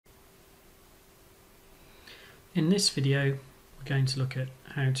In this video we're going to look at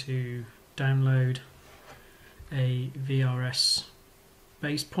how to download a VRS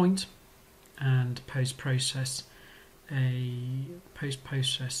base point and post-processed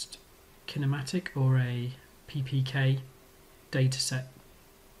kinematic or a PPK dataset.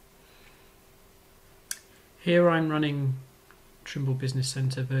 Here I'm running Trimble Business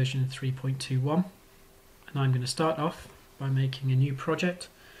Center version 3.21 and I'm going to start off by making a new project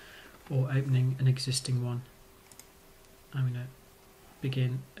or opening an existing one. I'm going to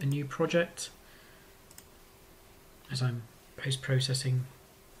begin a new project as I'm post-processing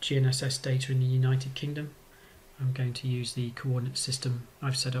GNSS data in the United Kingdom. I'm going to use the coordinate system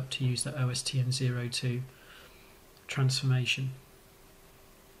I've set up to use the OSTN02 transformation.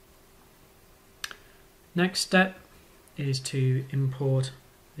 Next step is to import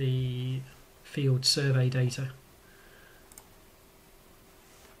the field survey data,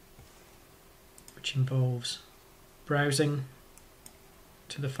 which involves browsing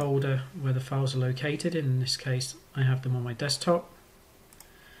to the folder where the files are located. In this case I have them on my desktop,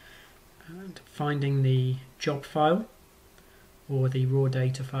 and finding the job file or the raw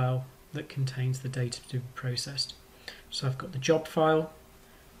data file that contains the data to be processed. So I've got the job file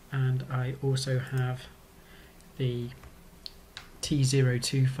and I also have the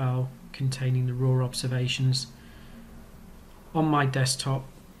T02 file containing the raw observations on my desktop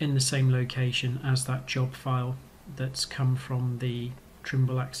in the same location as that job file that's come from the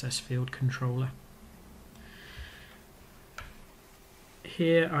Trimble Access Field Controller.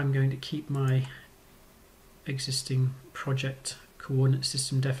 Here I'm going to keep my existing project coordinate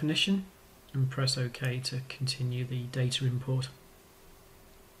system definition and press OK to continue the data import.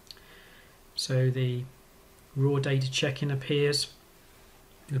 So the raw data check-in appears.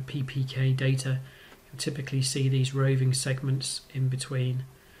 The PPK data, you typically see these roving segments in between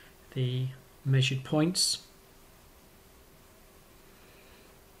the measured points.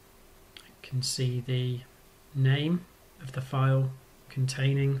 You can see the name of the file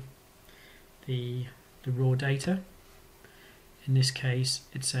containing the raw data. In this case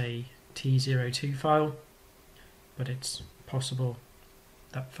it's a T02 file, but it's possible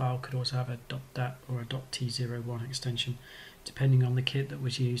that file could also have a .dat or a .t01 extension depending on the kit that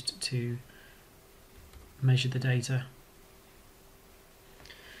was used to measure the data.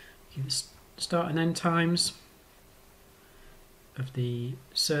 The start and end times of the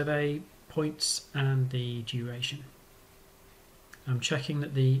survey points and the duration. I'm checking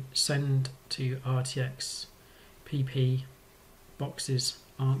that the send to RTX PP boxes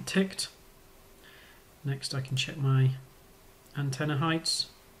aren't ticked. Next I can check my antenna heights,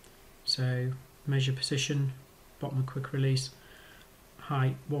 so measure position, bottom of quick release,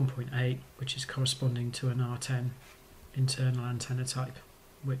 height 1.8, which is corresponding to an R10 internal antenna type,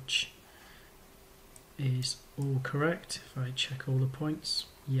 which is all correct. If I check all the points,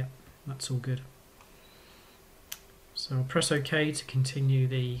 yep, that's all good. So I'll press OK to continue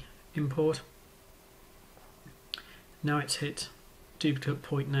the import. Now it's hit duplicate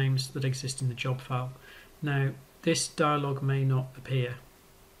point names that exist in the job file. Now this dialog may not appear,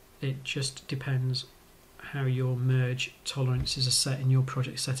 it just depends how your merge tolerances are set in your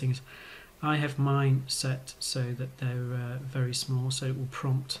project settings. I have mine set so that they're very small, so it will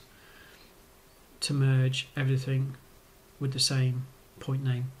prompt to merge everything with the same point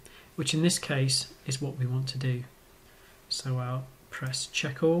name, which in this case is what we want to do. So I'll press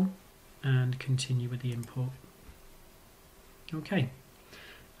check all and continue with the import. Okay,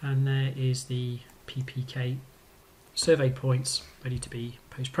 and there is the PPK survey points ready to be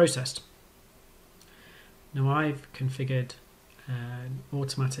post-processed. Now I've configured an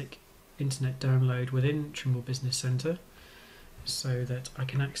automatic internet download within Trimble Business Center so that I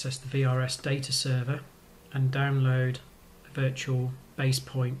can access the VRS data server and download a virtual base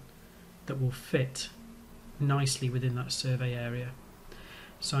point that will fit nicely within that survey area.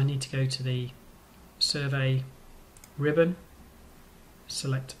 So I need to go to the survey ribbon,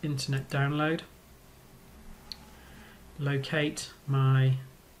 select internet download, locate my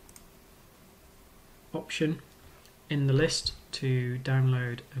option in the list to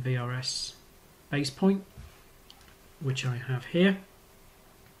download a VRS base point, which I have here.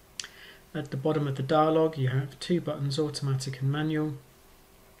 At the bottom of the dialog you have two buttons, automatic and manual.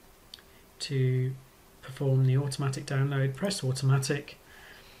 To perform the automatic download, press automatic.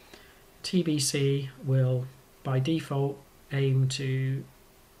 TBC will by default aim to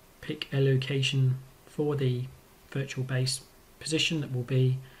pick a location for the virtual base position that will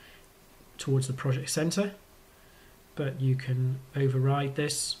be towards the project center, but you can override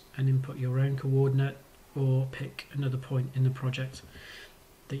this and input your own coordinate or pick another point in the project.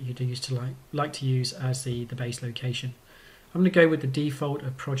 that you'd used to like to use as the base location. I'm going to go with the default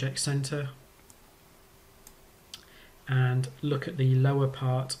of Project Center and look at the lower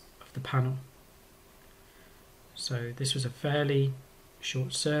part of the panel. So this was a fairly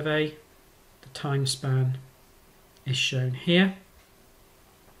short survey. The time span is shown here,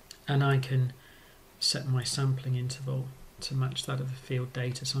 and I can set my sampling interval to match that of the field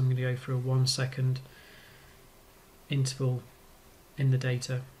data. So I'm going to go for a 1 second interval in the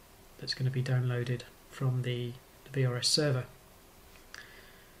data that's going to be downloaded from the VRS server.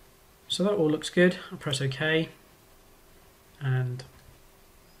 So that all looks good. I'll press OK, and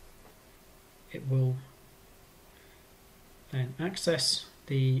it will then access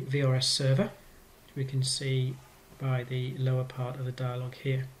the VRS server. We can see by the lower part of the dialog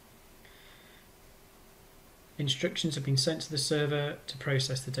here. Instructions have been sent to the server to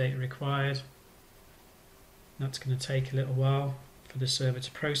process the data required. That's going to take a little while for the server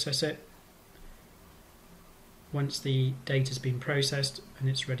to process it. Once the data has been processed and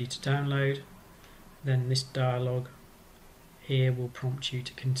it's ready to download, then this dialog here will prompt you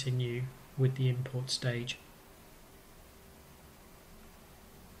to continue with the import stage.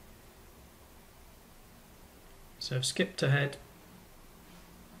 So I've skipped ahead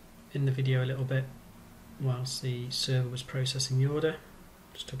in the video a little bit whilst the server was processing the order.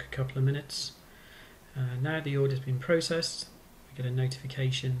 Just took a couple of minutes. Now the order has been processed, we get a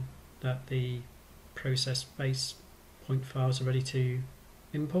notification that the process base point files are ready to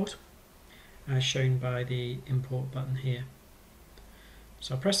import, as shown by the import button here.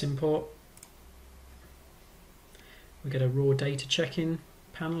 So I'll press import. We get a raw data check-in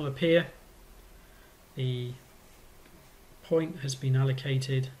panel appear. The point has been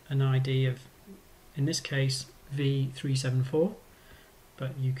allocated an ID of, in this case, v3.21,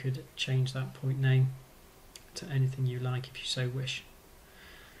 but you could change that point name to anything you like if you so wish.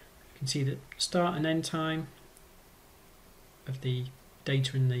 You can see the start and end time of the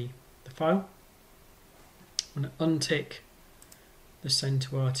data in the file. I'm going to untick the Send to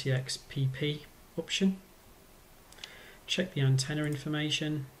RTX PP option. Check the antenna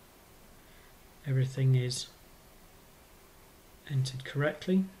information. Everything is entered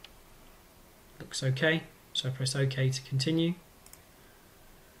correctly. Looks okay, so I press OK to continue.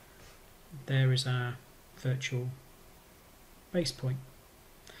 There is our virtual base point.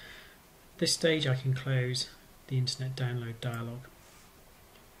 At this stage I can close the internet download dialog.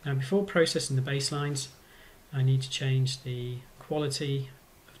 Now before processing the baselines, I need to change the quality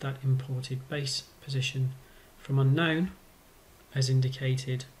of that imported base position from unknown, as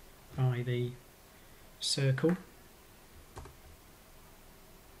indicated by the circle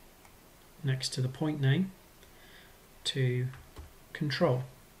next to the point name, to control.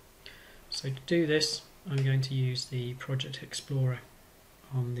 So to do this, I'm going to use the Project Explorer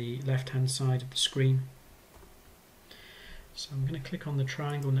on the left hand side of the screen. So I'm going to click on the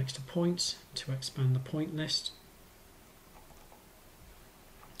triangle next to points to expand the point list.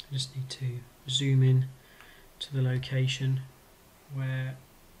 I just need to zoom in to the location where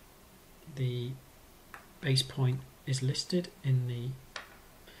the base point is listed in the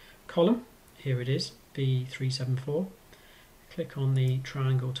column. Here it is, v3.21. Click on the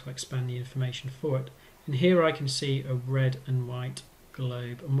triangle to expand the information for it. And here I can see a red and white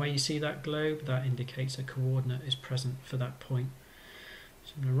globe. And where you see that globe, that indicates a coordinate is present for that point.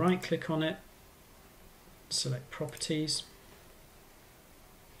 So I'm going to right click on it, select Properties,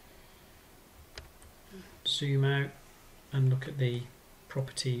 zoom out and look at the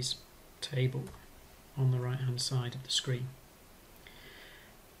Properties table on the right hand side of the screen.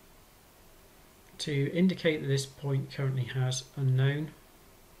 To indicate that this point currently has unknown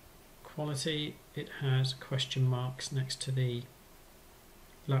quality, it has question marks next to the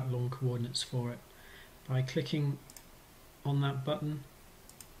lat-long coordinates for it. By clicking on that button,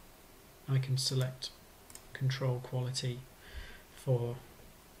 I can select control quality for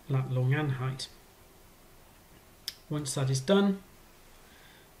lat-long and height. Once that is done,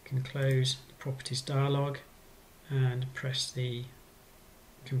 I can close the Properties dialog and press the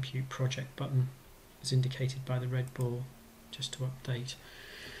Compute Project button, as indicated by the red ball, just to update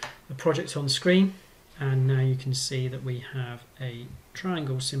the project on screen. And now you can see that we have a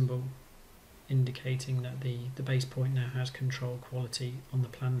triangle symbol indicating that the base point now has control quality on the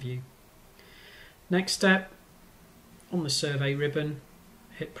plan view. Next step, on the survey ribbon,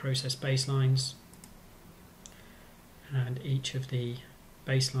 hit Process Baselines, and each of the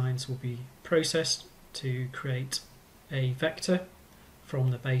baselines will be processed to create a vector from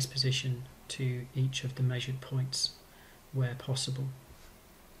the base position to each of the measured points where possible.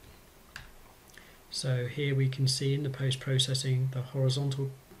 So here we can see in the post-processing the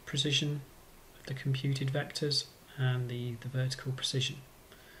horizontal precision of the computed vectors and the vertical precision,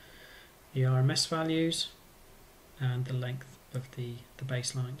 the RMS values, and the length of the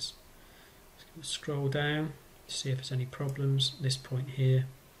baselines. Scroll down to see if there's any problems. This point here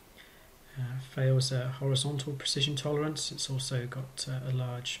fails a horizontal precision tolerance. It's also got a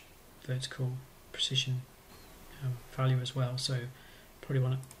large vertical precision value as well, so probably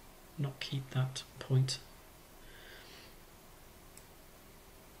want to not keep that point.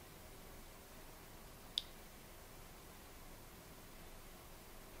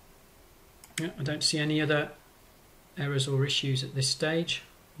 Yeah, I don't see any other errors or issues at this stage,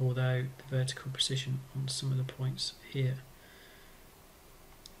 although the vertical precision on some of the points here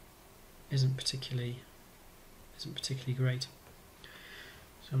isn't particularly great.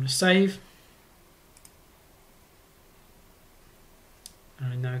 So I'm going to save,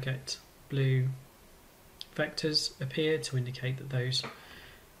 and I now get blue vectors appear to indicate that those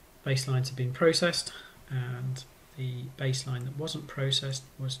baselines have been processed, and the baseline that wasn't processed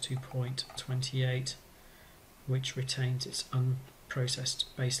was 2.28, which retains its unprocessed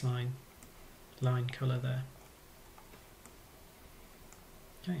baseline line colour there.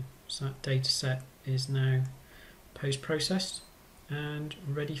 Okay, so that data set is now post-processed and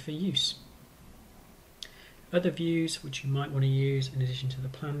ready for use. Other views which you might want to use in addition to the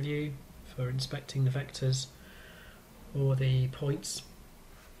plan view for inspecting the vectors or the points: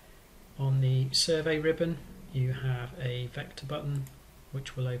 on the survey ribbon you have a vector button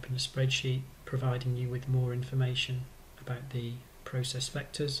which will open a spreadsheet providing you with more information about the processed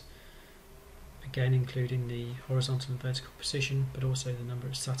vectors, again including the horizontal and vertical precision, but also the number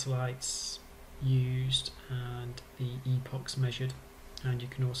of satellites used and the epochs measured. And you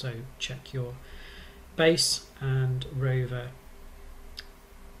can also check your base and rover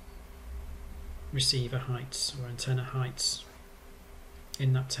receiver heights or antenna heights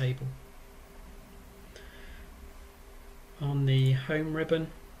in that table. On the home ribbon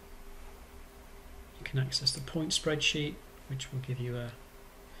you can access the point spreadsheet, which will give you a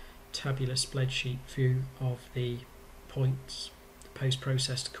tabular spreadsheet view of the points, the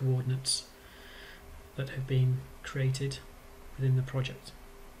post-processed coordinates that have been created within the project.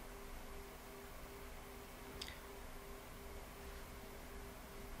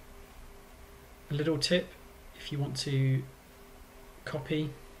 A little tip: if you want to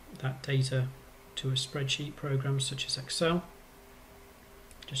copy that data to a spreadsheet program such as Excel,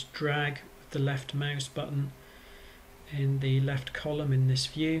 just drag the left mouse button in the left column in this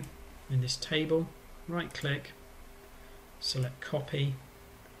view, in this table, right click, select copy,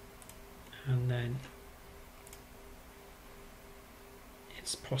 and then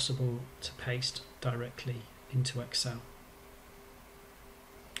it's possible to paste directly into Excel.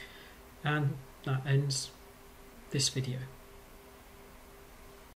 And that ends this video.